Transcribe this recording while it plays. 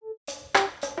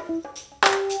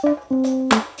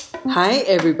Hi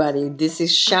everybody, this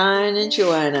is Shine and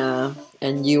Johanna,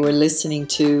 and you are listening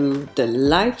to the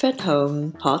Life at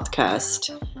Home podcast.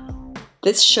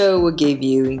 This show will give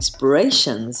you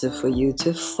inspirations for you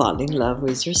to fall in love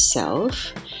with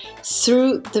yourself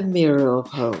through the mirror of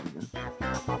home.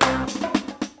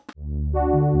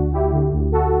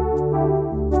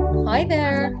 Hi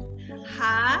there.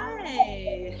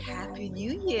 Hi, Happy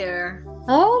New Year.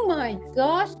 Oh my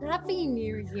gosh, Happy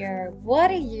New Year.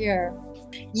 What a year.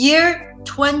 Year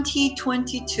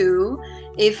 2022,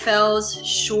 it feels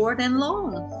short and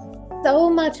long. So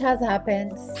much has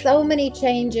happened, so many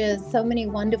changes, so many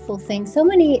wonderful things, so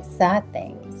many sad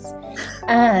things.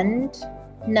 And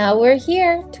now we're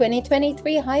here,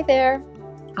 2023. Hi there.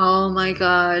 Oh my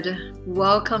God,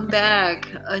 welcome back.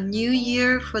 A new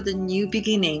year for the new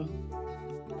beginning.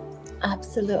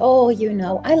 Absolutely. Oh,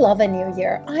 I love a new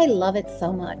year. I love it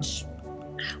so much.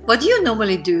 What do you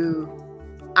normally do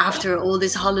after all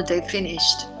this holiday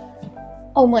finished?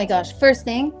 Oh my gosh, first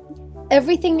thing,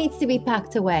 everything needs to be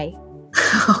packed away.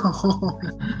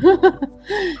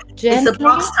 It's the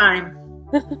box time.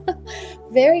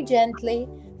 Very gently,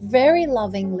 very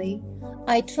lovingly.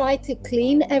 I try to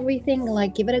clean everything,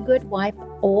 like give it a good wipe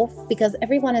off, because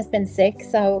everyone has been sick.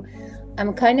 So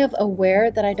I'm kind of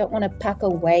aware that I don't want to pack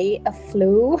away a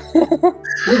flu.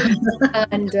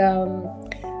 And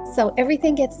so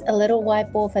everything gets a little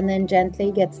wipe off and then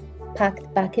gently gets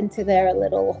packed back into their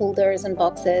little holders and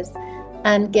boxes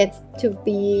and gets to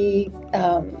be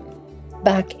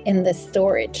back in the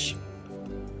storage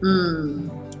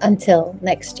until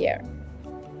next year.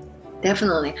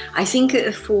 Definitely. I think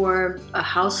for a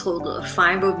household of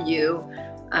 5 of you,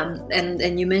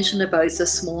 and you mentioned about it's a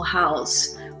small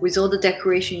house, with all the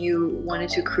decoration you wanted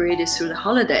to create it through the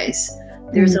holidays,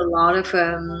 there's a lot of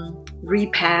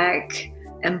repack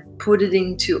and put it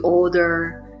into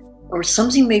order, or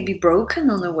something may be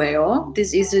broken on the way. Oh,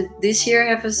 this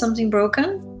year have something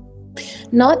broken?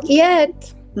 Not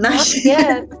yet. Not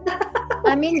yet.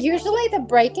 I mean, usually the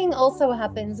breaking also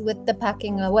happens with the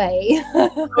packing away.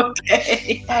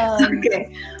 Okay. Okay.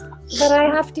 But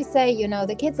I have to say,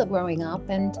 the kids are growing up,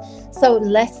 and so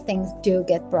less things do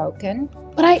get broken.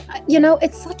 But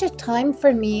it's such a time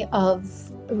for me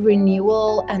of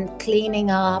renewal and cleaning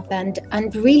up and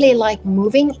really like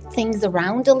moving things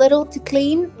around a little to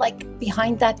clean, like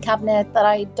behind that cabinet that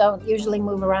I don't usually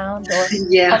move around, or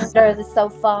under the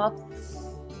sofa.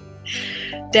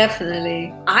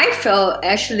 Definitely. I felt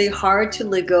actually hard to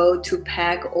let go to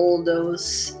pack all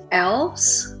those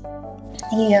elves.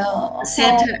 Yeah.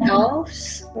 Santa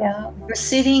elves. Yeah. We're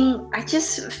sitting, I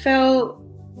just felt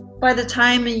by the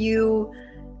time you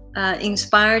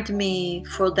inspired me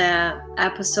for that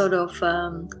episode of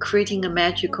creating a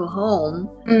magical home,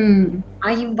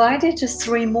 I invited just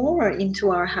 3 more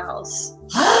into our house.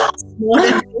 More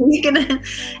than a week.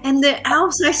 And the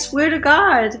elves, I swear to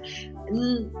God,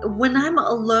 when I'm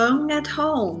alone at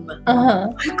home,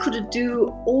 I could do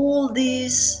all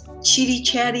these chitty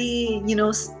chatty,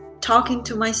 talking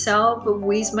to myself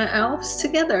with my elves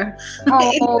together.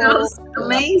 It was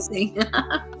amazing.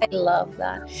 I love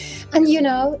that. And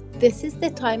this is the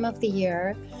time of the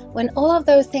year when all of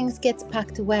those things gets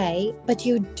packed away, but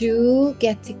you do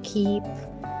get to keep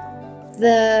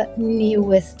the new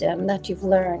wisdom that you've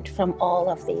learned from all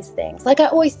of these things. Like I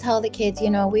always tell the kids,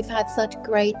 we've had such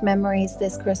great memories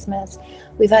this Christmas.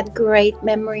 We've had great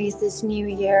memories this New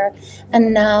Year.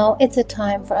 And now it's a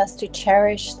time for us to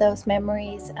cherish those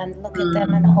memories and look at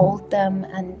them and hold them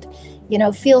and,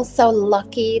 feel so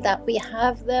lucky that we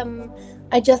have them.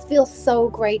 I just feel so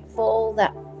grateful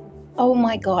that, oh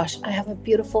my gosh, I have a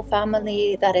beautiful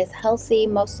family that is healthy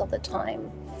most of the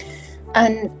time.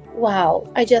 And wow,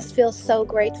 I just feel so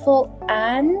grateful,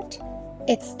 and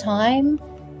it's time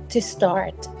to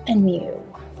start anew.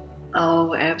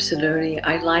 Oh, absolutely.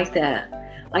 I like that.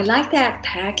 I like that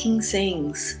packing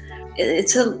things.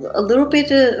 It's a little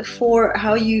bit for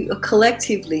how you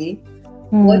collectively,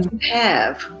 what you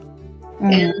have.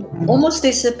 And almost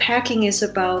this packing is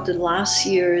about the last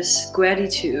year's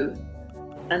gratitude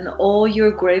and all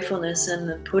your gratefulness,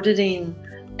 and put it in,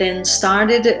 then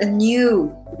started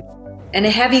anew. And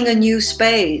having a new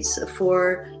space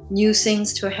for new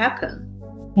things to happen.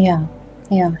 Yeah.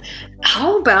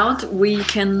 How about we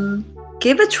can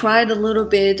give a try a little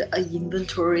bit an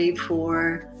inventory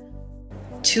for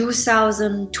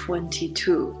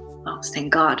 2022. Oh,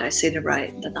 thank God I said it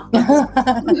right, the numbers.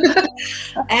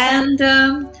 And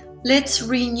let's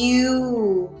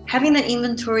renew. Having an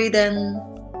inventory, then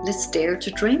let's dare to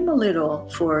dream a little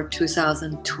for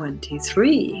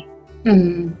 2023.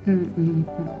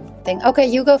 Okay,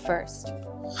 you go first.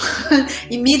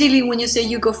 Immediately when you say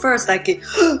you go first, like,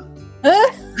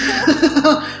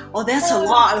 oh, that's a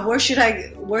lot. Where should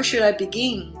I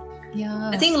begin? Yeah.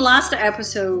 I think last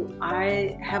episode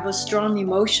I have a strong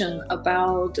emotion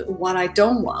about what I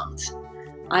don't want.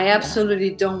 I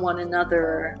absolutely don't want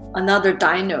another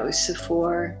diagnosis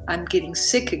for I'm getting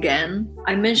sick again.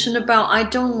 I mentioned about I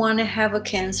don't want to have a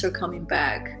cancer coming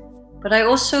back. But I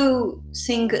also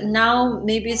think now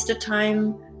maybe it's the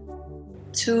time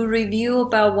to review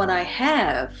about what I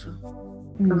have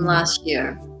from last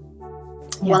year.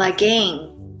 What I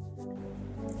gained.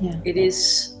 Yeah. It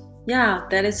is,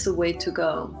 that is the way to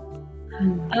go.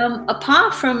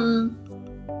 Apart from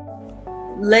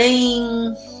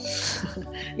laying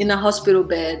in a hospital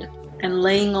bed and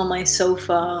laying on my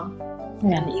sofa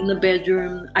and in the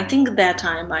bedroom, I think that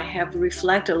time I have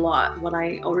reflected a lot what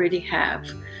I already have.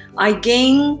 I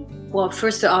gain, well,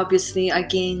 first obviously I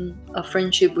gain a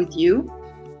friendship with you.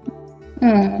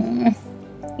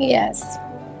 Yes.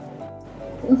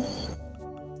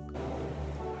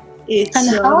 It's,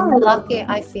 and how lucky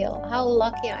I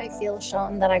feel,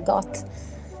 Sean, that I got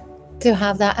to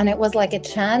have that. And it was like a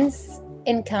chance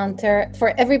encounter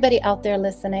for everybody out there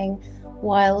listening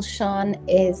while Sean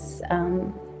is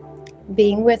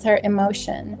being with her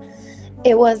emotion.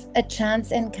 It was a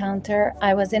chance encounter.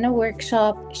 I was in a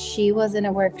workshop, she was in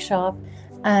a workshop,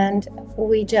 and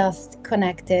we just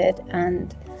connected,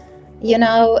 and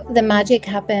the magic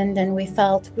happened, and we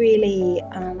felt really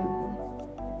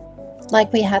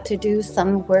like we had to do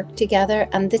some work together.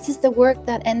 And this is the work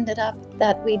that ended up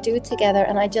that we do together.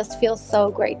 And I just feel so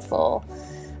grateful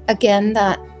again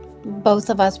that both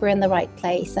of us were in the right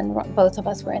place and both of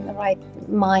us were in the right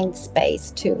mind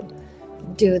space to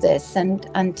do this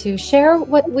and to share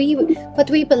what we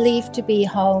believe to be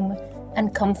home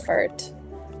and comfort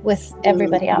with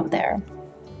everybody out there.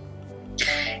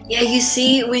 Yeah, you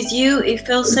see, with you it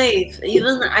felt safe.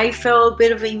 Even I felt a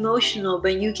bit of emotional,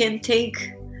 but you can take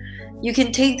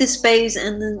the space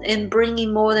and bring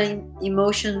in more than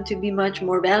emotion to be much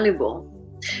more valuable.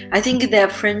 I think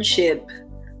that friendship,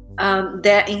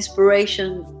 that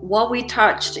inspiration, what we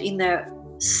touched in that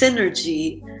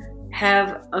synergy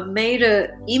have made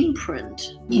an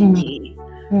imprint in me.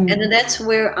 And that's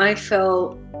where I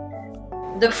felt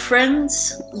the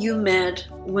friends you met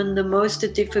when the most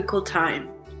difficult time,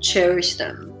 cherish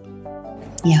them.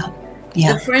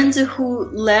 The friends who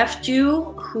left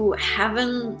you, who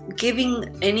haven't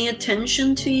given any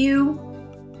attention to you,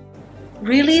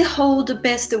 really hold the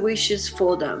best wishes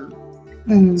for them.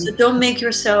 So don't make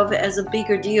yourself as a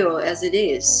bigger deal as it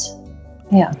is.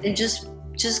 And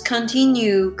just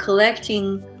continue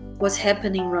collecting what's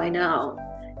happening right now,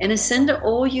 and send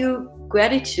all your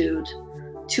gratitude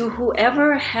to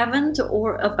whoever haven't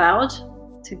or about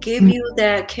to give you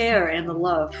that care and the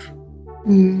love.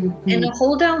 And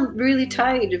hold on really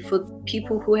tight for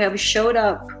people who have showed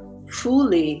up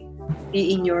fully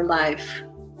in your life.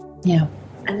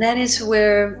 And that is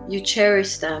where you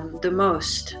cherish them the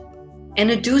most. And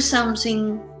to do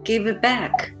something, give it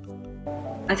back.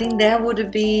 I think that would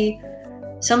be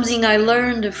something I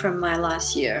learned from my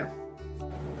last year.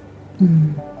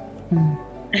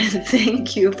 And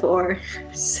thank you for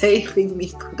saving me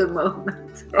for the moment.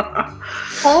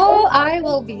 Oh, I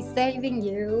will be saving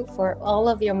you for all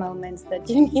of your moments that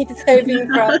you need saving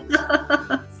from.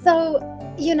 So,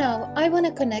 I want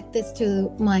to connect this to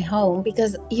my home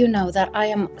because that I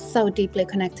am so deeply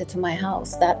connected to my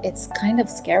house that it's kind of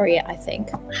scary, I think.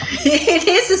 It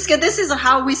is. This is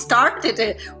how we started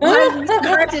it. Why we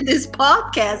started this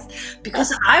podcast,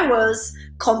 because I was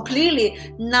completely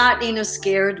not in a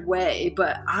scared way,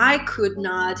 but I could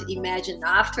not imagine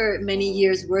after many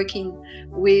years working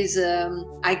with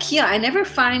IKEA, I never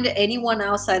find anyone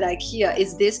outside IKEA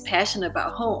is this passionate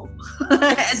about home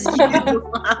as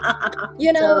you.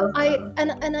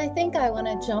 I think I want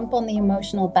to jump on the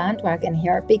emotional bandwagon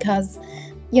here because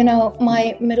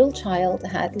my middle child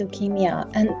had leukemia,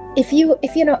 and if you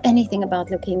know anything about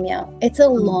leukemia, it's a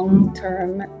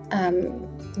long-term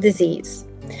disease.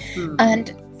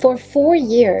 And for 4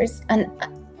 years, and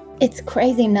it's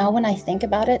crazy now when I think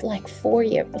about it, like 4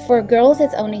 years. For girls,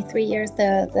 it's only 3 years,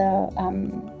 the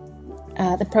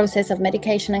process of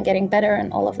medication and getting better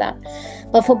and all of that.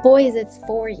 But for boys, it's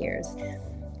 4 years.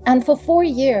 And for 4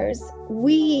 years,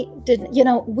 we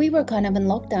were kind of in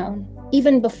lockdown,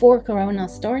 even before Corona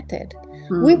started.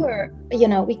 We were,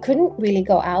 we couldn't really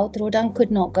go out. Rodan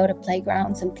could not go to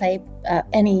playgrounds and play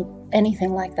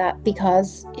anything like that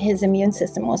because his immune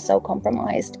system was so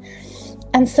compromised.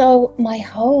 And so my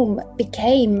home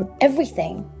became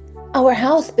everything. Our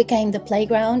house became the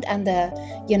playground and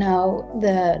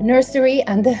the nursery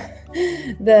and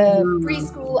the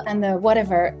preschool and the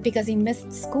whatever, because he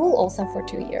missed school also for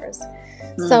 2 years.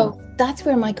 So that's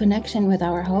where my connection with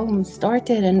our home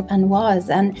started and was.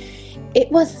 And it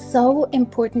was so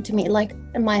important to me. Like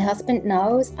my husband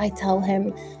knows, I tell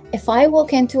him, if I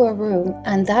walk into a room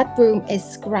and that room is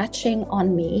scratching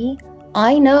on me,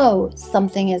 I know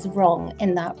something is wrong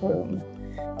in that room,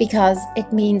 because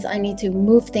it means I need to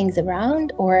move things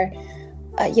around or,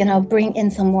 bring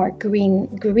in some more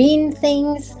green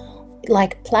things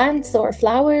like plants or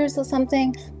flowers or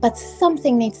something. But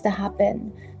something needs to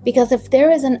happen. Because if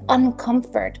there is an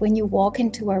uncomfort when you walk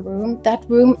into a room, that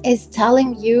room is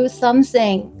telling you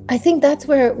something. I think that's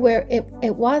where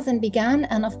it was and began.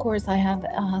 And of course, I have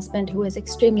a husband who is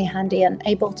extremely handy and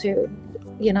able to,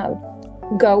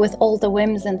 go with all the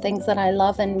whims and things that I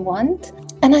love and want.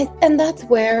 And that's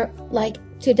where, like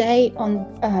today on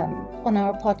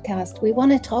our podcast, we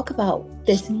want to talk about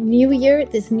this new year,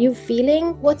 this new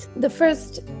feeling. What's the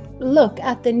first look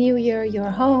at the new year, your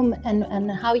home,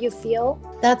 and how you feel?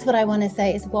 That's what I want to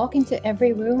say, is walk into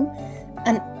every room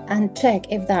and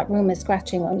check if that room is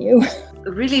scratching on you.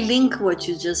 Really link what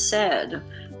you just said.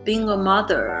 Being a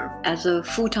mother, as a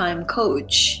full-time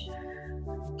coach,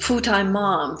 full-time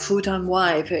mom, full-time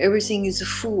wife, everything is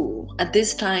full. At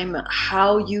this time,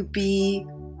 how you be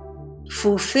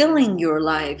fulfilling your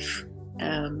life,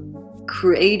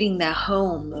 creating that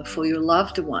home for your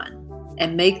loved one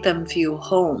and make them feel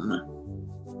home.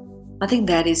 I think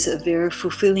that is a very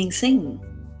fulfilling thing.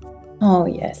 Oh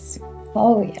yes.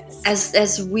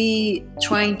 As we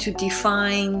trying to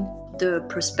define the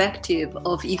perspective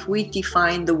of, if we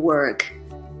define the work,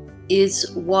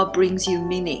 is what brings you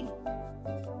meaning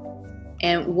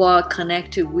and what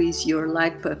connected with your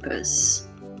life purpose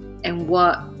and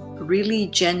what really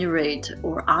generate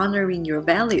or honoring your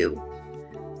value.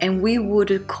 And we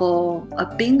would call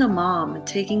being a mom,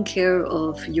 taking care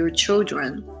of your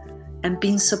children and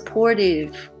being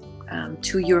supportive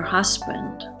to your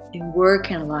husband in work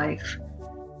and life,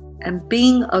 and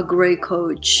being a great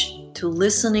coach to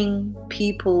listening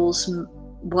people's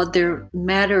what their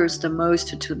matters the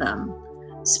most to them,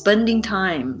 spending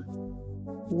time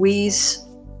with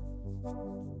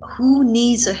who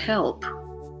needs a help.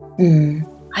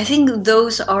 I think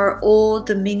those are all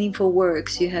the meaningful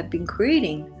works you have been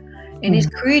creating. And it's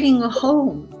creating a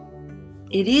home.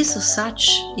 It is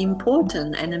such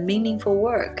important and a meaningful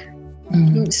work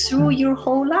through your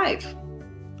whole life.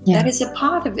 That is a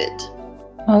part of it.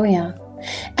 Oh yeah.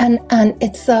 And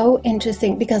it's so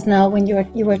interesting, because now when you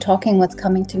were talking, what's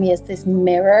coming to me is this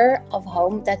mirror of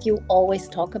home that you always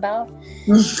talk about.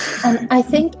 And I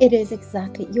think it is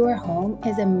exactly, your home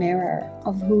is a mirror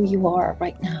of who you are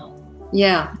right now.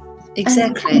 Yeah,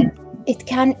 exactly. And it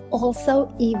can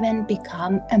also even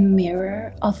become a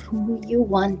mirror of who you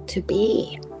want to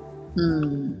be.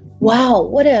 Wow,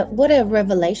 what a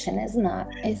revelation, isn't that?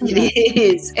 It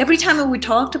is. Every time we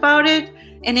talked about it,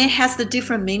 and it has the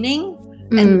different meaning.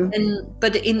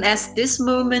 But as this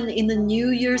moment in the New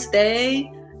Year's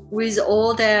Day, with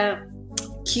all that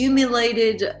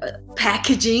accumulated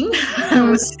packaging, I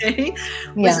would say,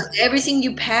 with everything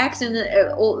you packed, and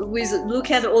with look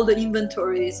at all the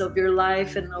inventories of your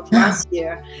life and of last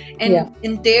year,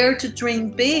 and dare to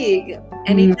dream big.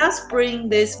 And it does bring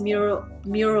this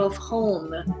mirror of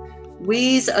home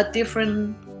with a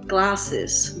different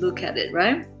glasses. Look at it,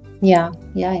 right? Yeah.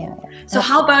 So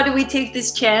how about we take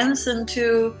this chance and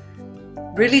to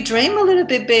really dream a little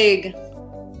bit big?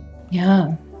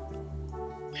 Yeah.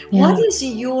 What is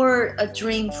your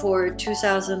dream for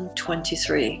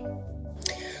 2023?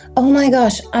 Oh my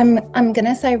gosh, I'm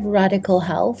gonna say radical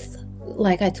health.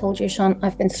 Like I told you, Sean,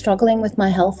 I've been struggling with my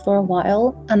health for a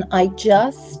while, and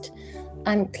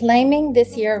I'm claiming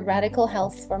this year radical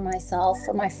health for myself,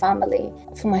 for my family,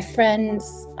 for my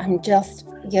friends. I'm just,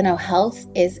 health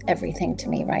is everything to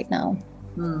me right now.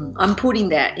 I'm putting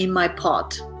that in my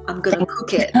pot. I'm gonna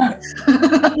cook it.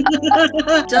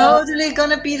 Totally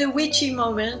gonna be the witchy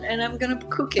moment, and I'm gonna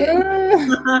cook it.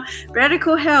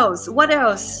 Radical health. What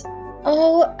else?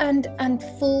 Oh, and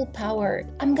full power.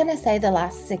 I'm gonna say the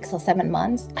last 6 or 7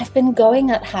 months, I've been going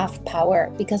at half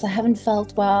power because I haven't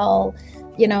felt well.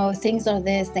 Things are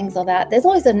this, things are that. There's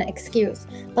always an excuse.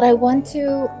 But I want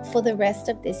to, for the rest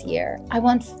of this year, I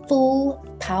want full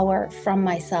power from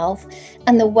myself.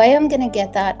 And the way I'm going to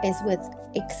get that is with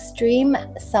extreme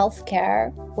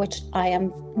self-care, which I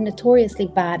am notoriously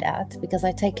bad at because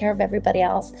I take care of everybody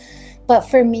else. But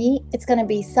for me, it's going to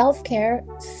be self-care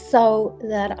so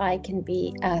that I can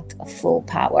be at full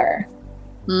power.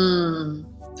 I'm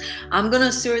going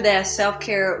to serve that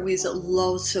self-care with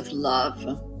lots of love.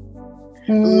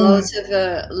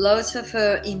 Lots of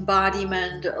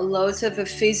embodiment, lots of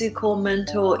physical,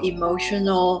 mental,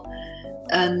 emotional,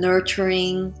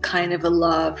 nurturing kind of a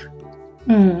love.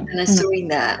 And I'm throwing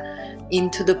that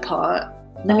into the pot.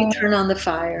 Let me turn on the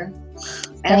fire.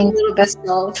 Add a little bit of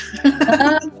salt.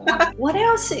 What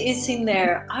else is in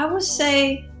there? I would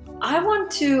say I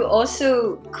want to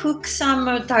also cook some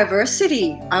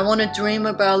diversity. I want to dream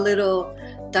about little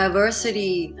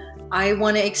diversity. I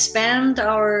want to expand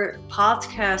our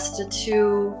podcast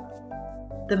to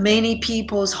the many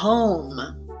people's home.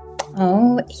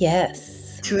 Oh,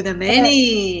 yes. To the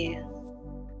many.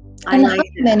 And how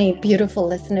many beautiful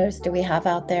listeners do we have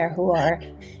out there who are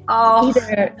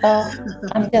either...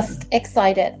 I'm just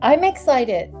excited. I'm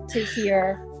excited to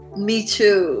hear. Me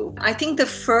too. I think the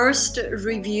first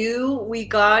review we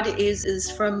got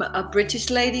is from a British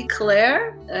lady,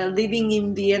 Claire, living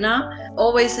in Vienna.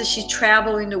 Always she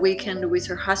travel in the weekend with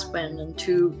her husband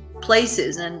to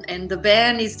places, and the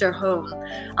van is their home.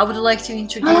 I would like to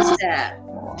introduce that.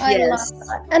 I love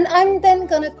that. And I'm then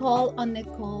going to call on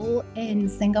Nicole in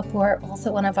Singapore,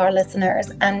 also one of our listeners.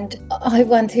 And I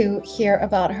want to hear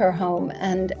about her home.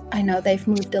 And I know they've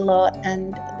moved a lot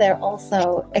and they're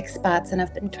also expats and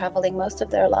have been traveling most of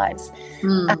their lives.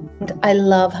 And I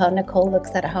love how Nicole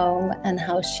looks at home and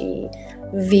how she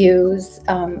views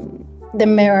the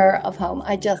mirror of home.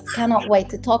 I just cannot wait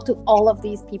to talk to all of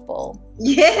these people.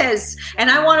 Yes,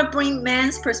 and I want to bring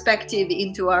man's perspective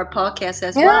into our podcast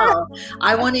as well.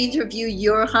 I want to interview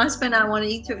your husband. I want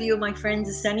to interview my friend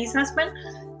Sunny's husband.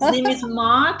 His name is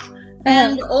Mark.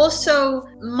 And also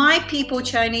my people,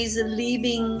 Chinese,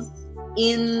 living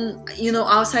in,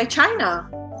 outside China.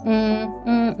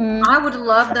 I would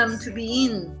love them to be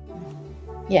in.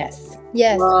 Yes.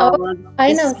 Well,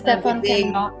 I know Stefan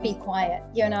cannot be quiet,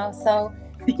 so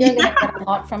you're going to get a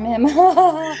lot from him.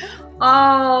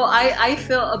 I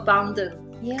feel abundant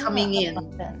coming in.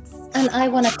 Abundance. And I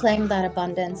want to claim that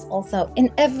abundance also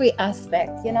in every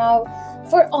aspect,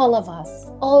 for all of us.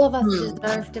 All of us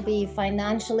deserve to be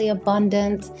financially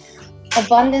abundant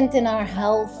in our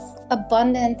health,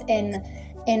 abundant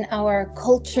in our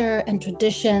culture and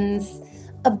traditions,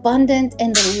 abundant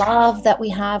in the love that we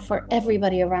have for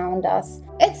everybody around us.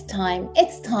 It's time.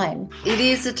 It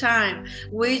is the time.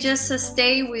 We just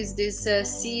stay with this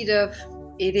seed of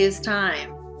it is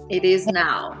time. It is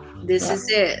now. This is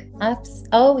it.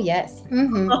 Oh, yes.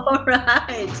 All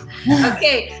right.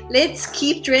 Okay, let's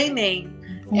keep dreaming.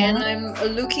 And I'm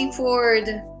looking forward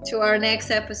to our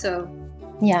next episode.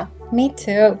 Yeah, me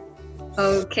too.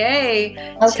 Okay.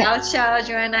 Ciao, ciao,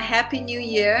 Johanna. Happy New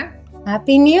Year.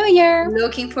 Happy New Year.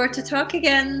 Looking forward to talk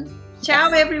again.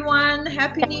 Ciao, everyone.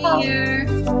 Happy New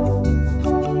Year.